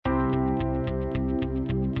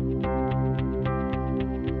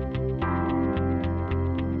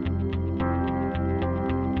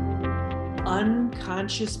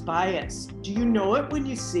unconscious bias. Do you know it when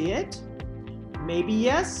you see it? Maybe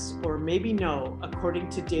yes or maybe no, according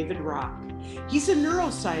to David Rock. He's a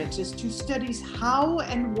neuroscientist who studies how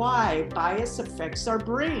and why bias affects our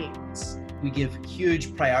brains. We give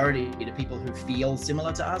huge priority to people who feel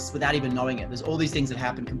similar to us without even knowing it. There's all these things that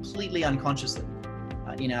happen completely unconsciously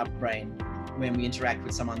in our brain when we interact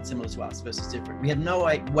with someone similar to us versus different. We have no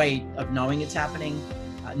way of knowing it's happening,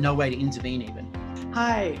 no way to intervene even.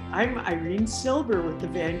 Hi, I'm Irene Silber with the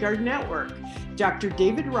Vanguard Network. Dr.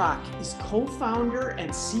 David Rock is co-founder and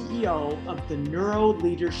CEO of the Neuro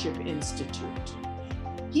Leadership Institute.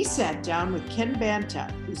 He sat down with Ken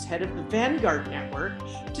Banta, who's head of the Vanguard Network,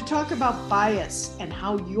 to talk about bias and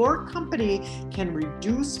how your company can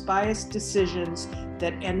reduce biased decisions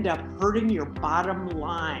that end up hurting your bottom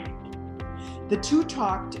line. The two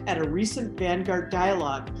talked at a recent Vanguard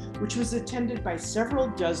Dialogue, which was attended by several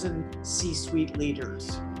dozen C-suite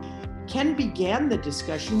leaders. Ken began the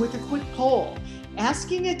discussion with a quick poll,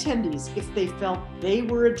 asking attendees if they felt they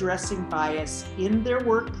were addressing bias in their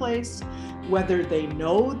workplace, whether they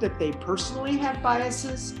know that they personally have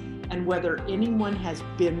biases, and whether anyone has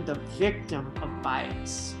been the victim of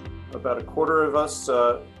bias. About a quarter of us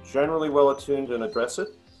generally well attuned and address it.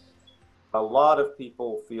 A lot of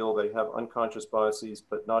people feel they have unconscious biases,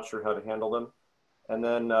 but not sure how to handle them. And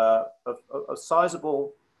then a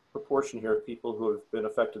sizable proportion here of people who have been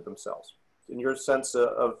affected themselves. In your sense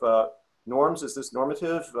of norms, is this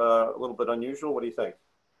normative, a little bit unusual? What do you think?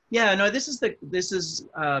 Yeah, no, this is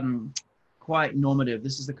quite normative.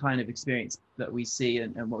 This is the kind of experience that we see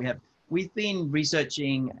and what we have. We've been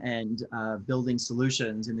researching and building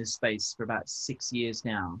solutions in this space for about 6 years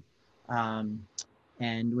now.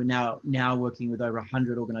 And we're now working with over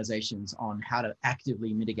 100 organizations on how to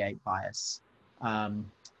actively mitigate bias. And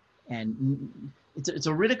it's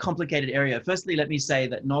a really complicated area. Firstly, let me say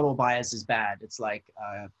that not all bias is bad. It's like,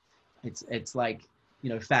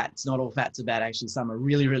 fats. Not all fats are bad. Actually, some are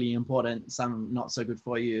really, really important. Some not so good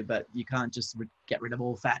for you. But you can't just get rid of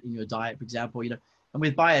all fat in your diet, for example. And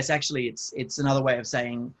with bias, actually, it's another way of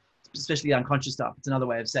saying, especially the unconscious stuff. It's another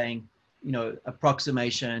way of saying,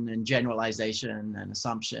 approximation and generalization and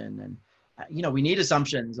assumption. And, we need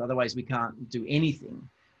assumptions. Otherwise, we can't do anything.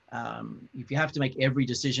 If you have to make every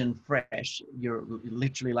decision fresh, you're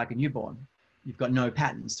literally like a newborn. You've got no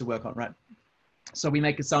patterns to work on, right? So we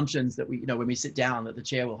make assumptions that when we sit down, that the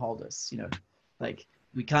chair will hold us, like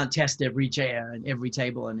we can't test every chair and every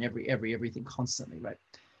table and everything constantly, right?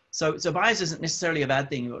 So bias isn't necessarily a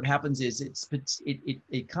bad thing. What happens is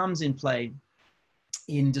it comes in play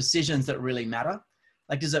in decisions that really matter.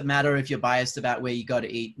 Like, does it matter if you're biased about where you go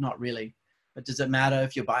to eat? Not really. But does it matter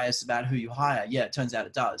if you're biased about who you hire? Yeah, it turns out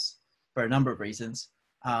it does for a number of reasons.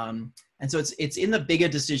 And so it's in the bigger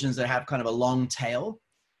decisions that have kind of a long tail.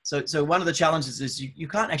 So one of the challenges is you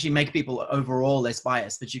can't actually make people overall less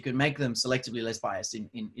biased, but you can make them selectively less biased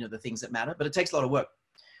in the things that matter. But it takes a lot of work.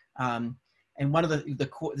 And one of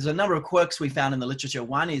there's a number of quirks we found in the literature.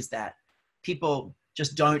 One is that people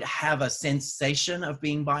just don't have a sensation of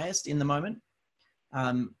being biased in the moment.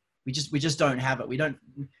 We just don't have it.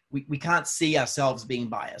 We can't see ourselves being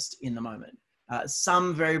biased in the moment.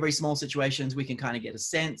 Some very, very small situations, we can kind of get a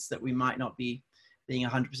sense that we might not be being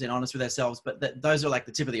 100% honest with ourselves, but those are like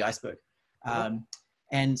the tip of the iceberg.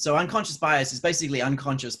 And so unconscious bias is basically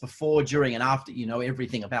unconscious before, during, and after you know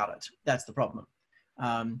everything about it. That's the problem.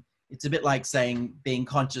 It's a bit like saying being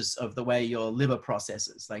conscious of the way your liver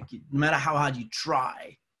processes. Like, no matter how hard you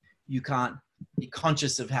try, you can't be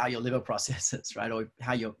conscious of how your liver processes, right? Or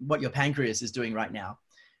what your pancreas is doing right now.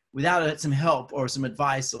 Without some help or some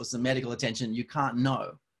advice or some medical attention, you can't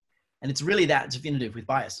know. And it's really that definitive with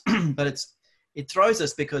bias. But it throws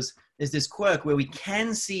us because there's this quirk where we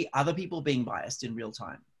can see other people being biased in real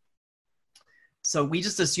time. So we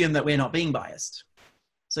just assume that we're not being biased.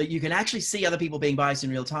 So you can actually see other people being biased in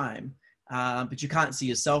real time, but you can't see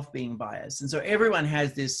yourself being biased. And so everyone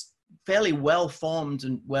has this fairly well-formed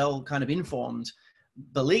and well kind of informed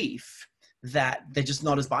belief that they're just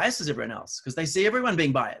not as biased as everyone else because they see everyone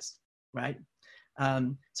being biased, right?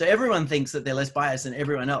 So everyone thinks that they're less biased than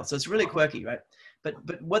everyone else. So it's really quirky, right?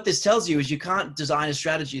 But what this tells you is you can't design a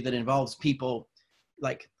strategy that involves people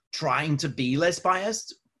like trying to be less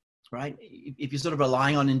biased, right? If you're sort of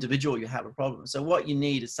relying on individual, you have a problem. So what you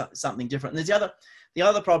need is something different. And there's the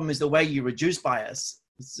other problem is the way you reduce bias.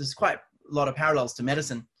 There's quite a lot of parallels to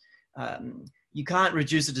medicine. You can't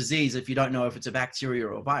reduce a disease if you don't know if it's a bacteria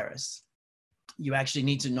or a virus. You actually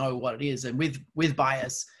need to know what it is. And with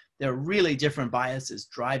bias, there are really different biases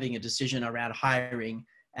driving a decision around hiring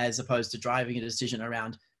as opposed to driving a decision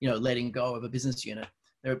around, letting go of a business unit.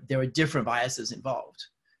 There are different biases involved.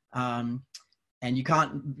 and you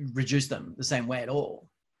can't reduce them the same way at all.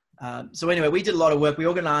 So anyway, we did a lot of work. We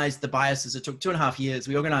organized the biases. It took 2.5 years.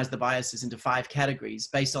 We organized the biases into 5 categories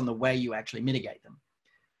based on the way you actually mitigate them.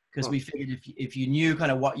 Because we figured if you knew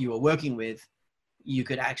kind of what you were working with, you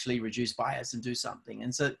could actually reduce bias and do something.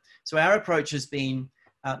 And so our approach has been,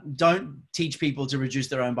 don't teach people to reduce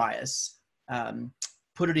their own bias.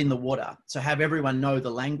 Put it in the water. So have everyone know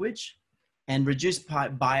the language, and reduce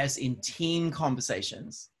bias in team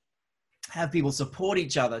conversations. Have people support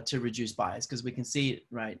each other to reduce bias, because we can see it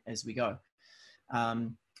right as we go.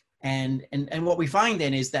 And what we find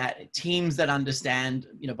then is that teams that understand,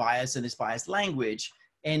 bias and this biased language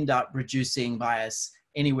end up reducing bias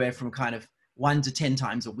anywhere from kind of 1 to 10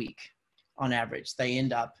 times a week on average. They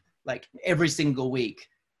end up like every single week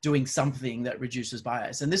doing something that reduces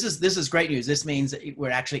bias. And this is great news. This means that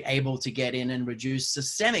we're actually able to get in and reduce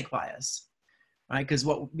systemic bias. Right? Because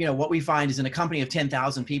what we find is in a company of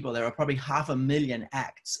 10,000 people, there are probably 500,000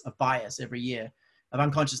 acts of bias every year, of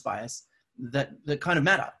unconscious bias that kind of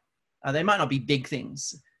matter. They might not be big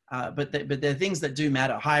things, but they're things that do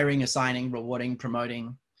matter: hiring, assigning, rewarding,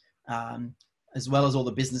 promoting, as well as all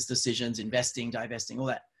the business decisions, investing, divesting, all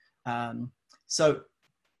that.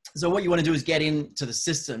 So what you want to do is get into the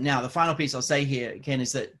system. Now, the final piece I'll say here, Ken,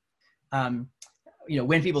 is that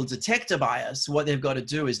when people detect a bias, what they've got to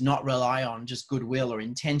do is not rely on just goodwill or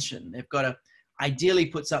intention. They've got to ideally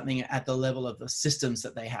put something at the level of the systems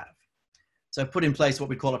that they have. So put in place what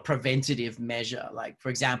we call a preventative measure. Like, for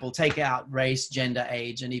example, take out race, gender,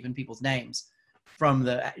 age, and even people's names from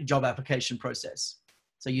the job application process.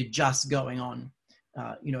 So you're just going on,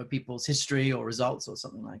 people's history or results or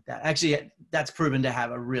something like that. Actually, that's proven to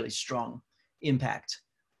have a really strong impact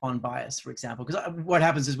on bias, for example, because what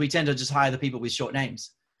happens is we tend to just hire the people with short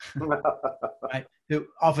names, right? Who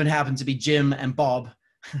often happen to be Jim and Bob,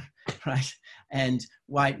 right? And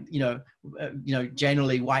white,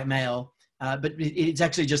 generally white male, but it's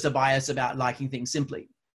actually just a bias about liking things simply,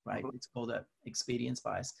 right? It's called a expedience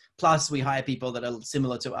bias. Plus, we hire people that are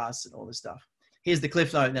similar to us and all this stuff. Here's the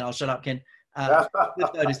cliff note, and then I'll shut up, Ken. Cliff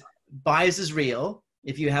note is bias is real.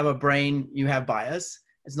 If you have a brain, you have bias.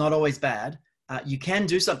 It's not always bad. You can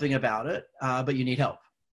do something about it, but you need help,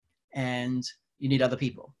 and you need other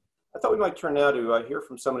people. I thought we might turn now to hear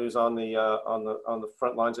from somebody who's on the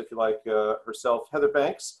front lines, if you like, herself, Heather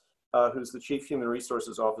Banks, who's the Chief Human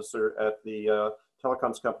Resources Officer at the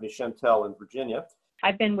telecoms company Shentel in Virginia.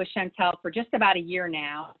 I've been with Shentel for just about a year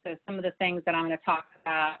now, so some of the things that I'm going to talk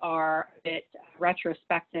about are a bit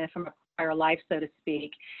retrospective from a prior life, so to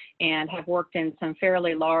speak, and have worked in some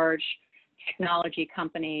fairly large technology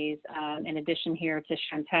companies in addition here to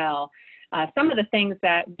Shentel. Some of the things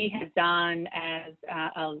that we have done as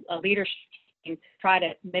a leadership team to try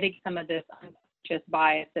to mitigate some of this unconscious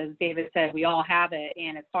bias, as David said, we all have it,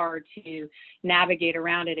 and it's hard to navigate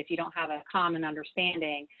around it if you don't have a common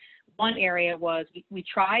understanding. One area was we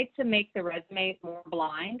tried to make the resumes more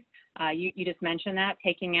blind. You just mentioned that,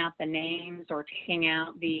 taking out the names or taking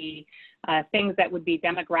out the things that would be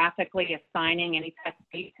demographically assigning any type of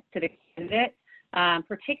weight to the candidate,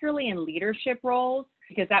 particularly in leadership roles,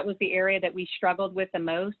 because that was the area that we struggled with the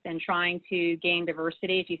most in trying to gain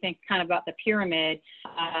diversity. If you think kind of about the pyramid,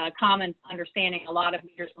 common understanding a lot of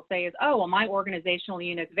leaders will say is, oh, well, my organizational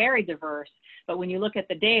unit's very diverse. But when you look at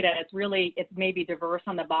the data, it's maybe diverse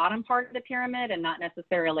on the bottom part of the pyramid and not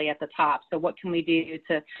necessarily at the top. So what can we do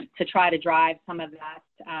to try to drive some of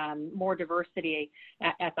that more diversity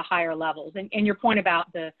at the higher levels? And your point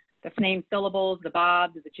about the name syllables, the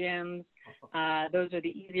Bobs, the Jims, those are the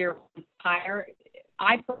easier ones to hire.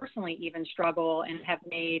 I personally even struggle and have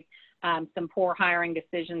made some poor hiring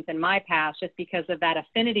decisions in my past just because of that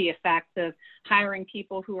affinity effect of hiring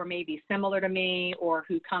people who are maybe similar to me or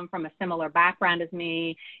who come from a similar background as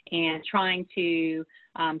me, and trying to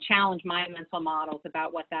challenge my mental models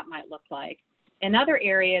about what that might look like. Another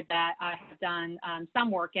area that I have done some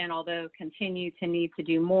work in, although continue to need to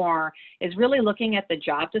do more, is really looking at the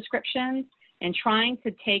job descriptions and trying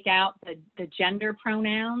to take out the gender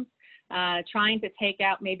pronouns, trying to take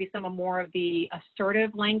out maybe some more of the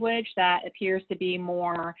assertive language that appears to be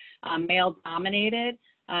more male-dominated,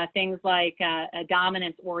 things like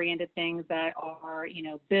dominance-oriented things that are,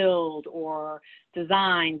 build or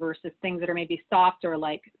design versus things that are maybe softer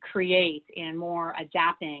like create and more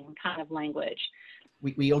adapting kind of language.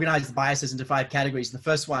 We organized the biases into 5 categories. The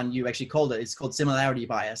first one you actually called it. It's called similarity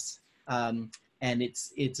bias. And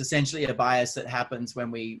it's essentially a bias that happens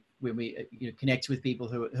when we connect with people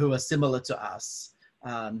who are similar to us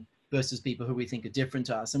versus people who we think are different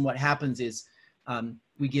to us. And what happens is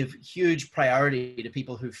we give huge priority to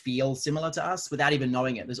people who feel similar to us without even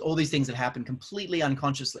knowing it. There's all these things that happen completely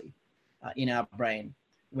unconsciously. in our brain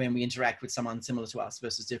when we interact with someone similar to us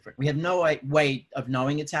versus different. We have no way of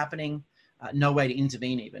knowing it's happening, no way to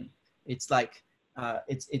intervene even. It's like,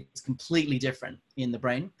 it's completely different in the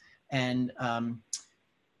brain. And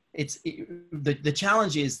the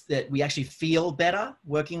challenge is that we actually feel better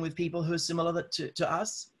working with people who are similar to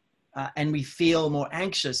us. And we feel more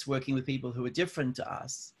anxious working with people who are different to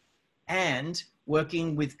us. And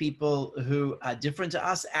working with people who are different to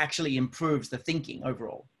us actually improves the thinking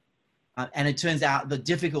overall. And it turns out the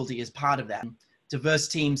difficulty is part of that. Diverse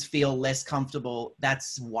teams feel less comfortable.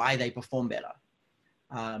 That's why they perform better.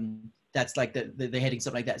 That's like the heading,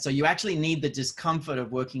 something like that. So you actually need the discomfort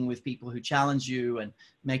of working with people who challenge you and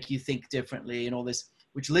make you think differently and all this,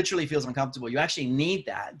 which literally feels uncomfortable. You actually need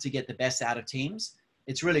that to get the best out of teams.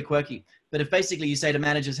 It's really quirky. But if basically you say to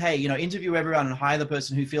managers, hey, interview everyone and hire the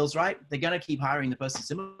person who feels right, they're going to keep hiring the person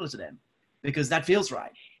similar to them because that feels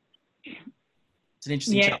right. It's an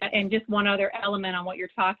interesting challenge. And just one other element on what you're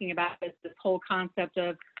talking about is this whole concept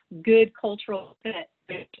of good cultural fit,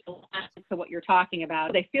 to what you're talking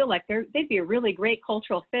about. They feel like they'd be a really great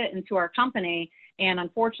cultural fit into our company. And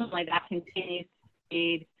unfortunately, that continues to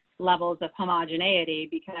feed levels of homogeneity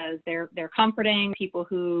because they're comforting people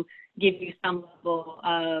who give you some level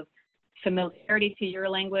of familiarity to your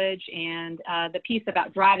language. And the piece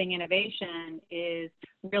about driving innovation is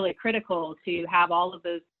really critical to have all of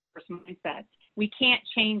those mindsets. We can't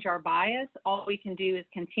change our bias. All we can do is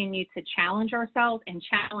continue to challenge ourselves and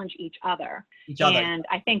challenge each other. And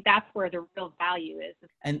I think that's where the real value is.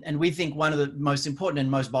 And we think one of the most important and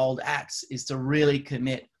most bold acts is to really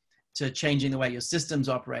commit to changing the way your systems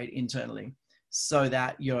operate internally so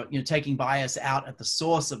that you're taking bias out at the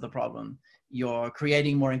source of the problem. You're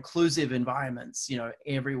creating more inclusive environments,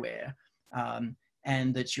 everywhere.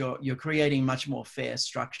 And that you're creating much more fair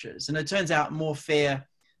structures. And it turns out more fair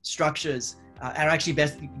structures are actually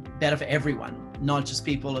better for everyone, not just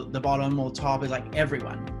people at the bottom or top. It's like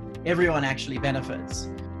everyone actually benefits.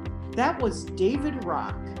 That was David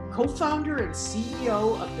Rock, co-founder and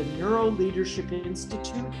CEO of the Neuro Leadership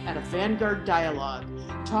Institute at a Vanguard Dialogue,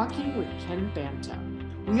 talking with Ken Banta.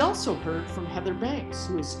 We also heard from Heather Banks,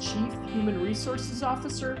 who is Chief Human Resources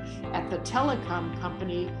Officer at the telecom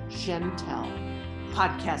company Shentel.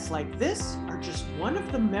 Podcasts like this are just one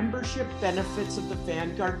of the membership benefits of the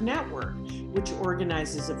Vanguard Network, which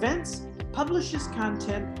organizes events, publishes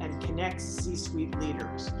content, and connects C-suite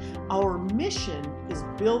leaders. Our mission is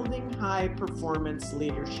building high-performance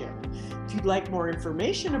leadership. If you'd like more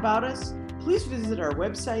information about us, please visit our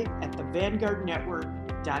website at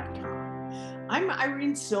thevanguardnetwork.com. I'm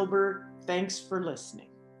Irene Silber. Thanks for listening.